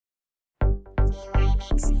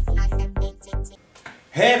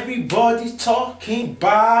Everybody's talking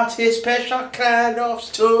about his special kind of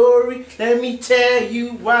story. Let me tell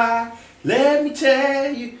you why. Let me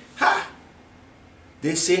tell you. Ha!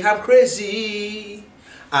 They say I'm crazy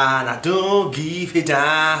and I don't give a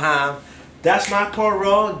damn. That's my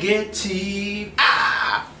prerogative.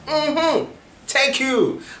 Thank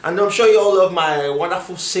you. And I'm sure you all love my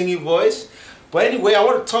wonderful singing voice. But anyway, I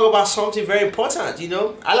want to talk about something very important. You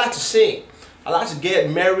know, I like to sing. I like to get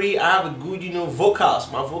merry. I have a good,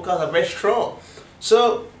 vocals. My vocals are very strong.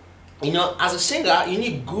 So, as a singer, you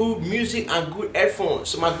need good music and good headphones.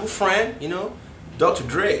 So my good friend, Dr.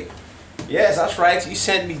 Dre. Yes, that's right. He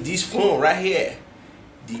sent me this phone right here.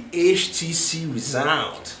 The HTC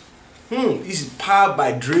Rezound. This is powered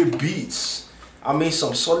by Dre Beats. I mean,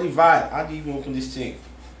 some solid vibe. How do you even open this thing?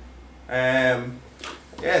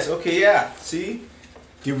 Yes, okay, yeah. See?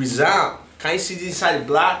 The Rezound. Can you see this inside the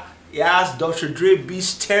black? It has Dr. Dre Beats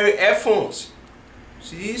stereo earphones.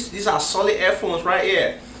 See these? These are solid earphones right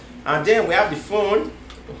here. And then we have the phone.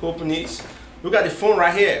 Open it. Look at the phone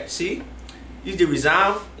right here. See? This is the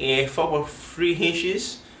Rezound in 4.3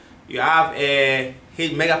 inches. You have a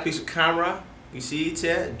 8 megapixel camera. You see it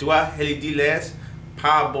here? Dual LED lens.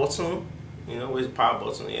 Power button. Where's the power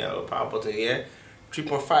button? Yeah, power button here.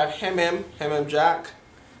 3.5 mm jack.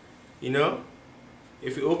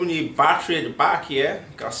 If you open the battery at the back here,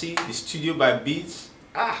 you can see the Studio by Beats.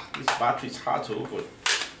 This battery is hard to open.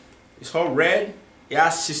 It's all red. It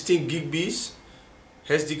has 16 GB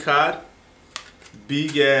SD card,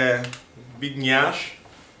 big nyash,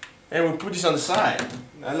 and we'll put this on the side.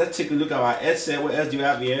 Now let's take a look at our headset. What else do you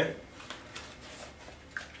have here?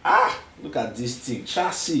 Look at this thing,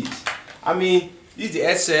 chassis. I mean, this is the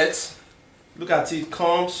headset. Look at it.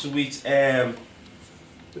 Comes with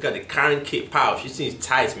look at the carrying case pouch. This thing is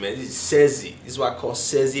tight, man. This is SESI. This is what I call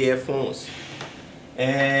SESI headphones.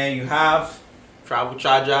 And you have travel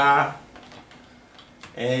charger,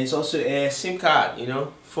 and it's also a SIM card.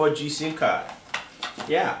 4G SIM card.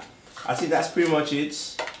 Yeah, I think that's pretty much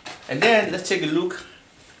it. And then let's take a look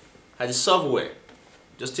at the software.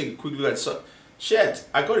 Just take a quick look at the software. Shit,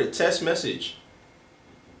 I got a text message.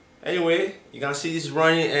 Anyway, you can see this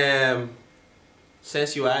running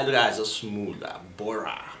Sense UI. Look at it, so smooth, like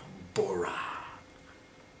Bora.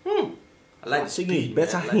 I like the speed.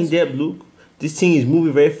 Better in-depth look. This thing is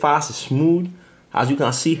moving very fast and smooth. As you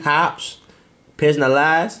can see, apps,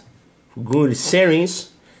 personalized. We go to the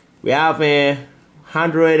settings. We have a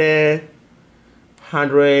 100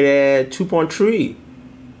 2.3,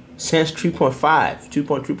 Sense 3.5,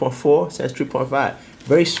 2.3.4, Sense 3.5.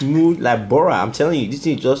 Very smooth, like Bora. I'm telling you, this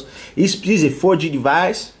thing this is a 4G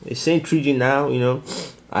device. It's saying 3G now.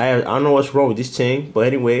 I don't know what's wrong with this thing, but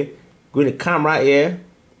anyway, go to the camera here.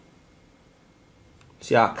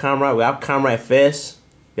 See our camera. We have camera FS.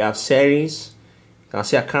 We have settings. You can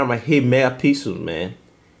see our camera 8 megapixels, man.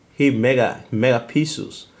 8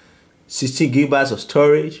 megapixels. 16 gigabytes of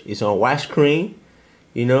storage. It's on widescreen,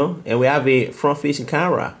 and we have a front-facing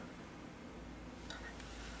camera.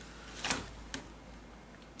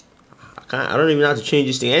 I don't even know how to change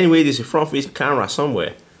this thing. Anyway, there's a front-facing camera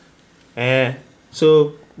somewhere. And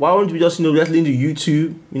so why don't we just just link to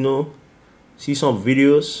YouTube, see some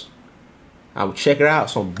videos. I will check it out.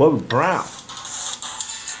 Some Bobby Brown.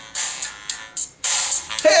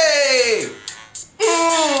 Hey!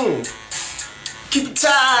 Keep it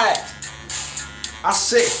tight. I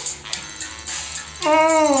say.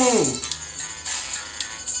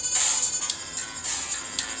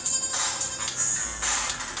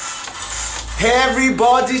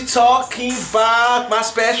 Everybody's talking about my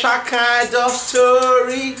special kind of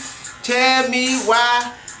story. Tell me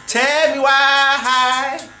why.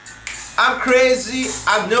 I'm crazy.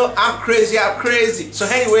 I know I'm crazy. So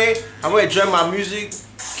anyway, I'm gonna enjoy my music.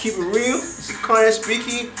 Keep it real. This is Connor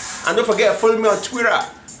speaking. And don't forget to follow me on Twitter.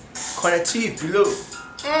 Connor below.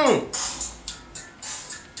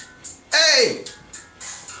 Hey!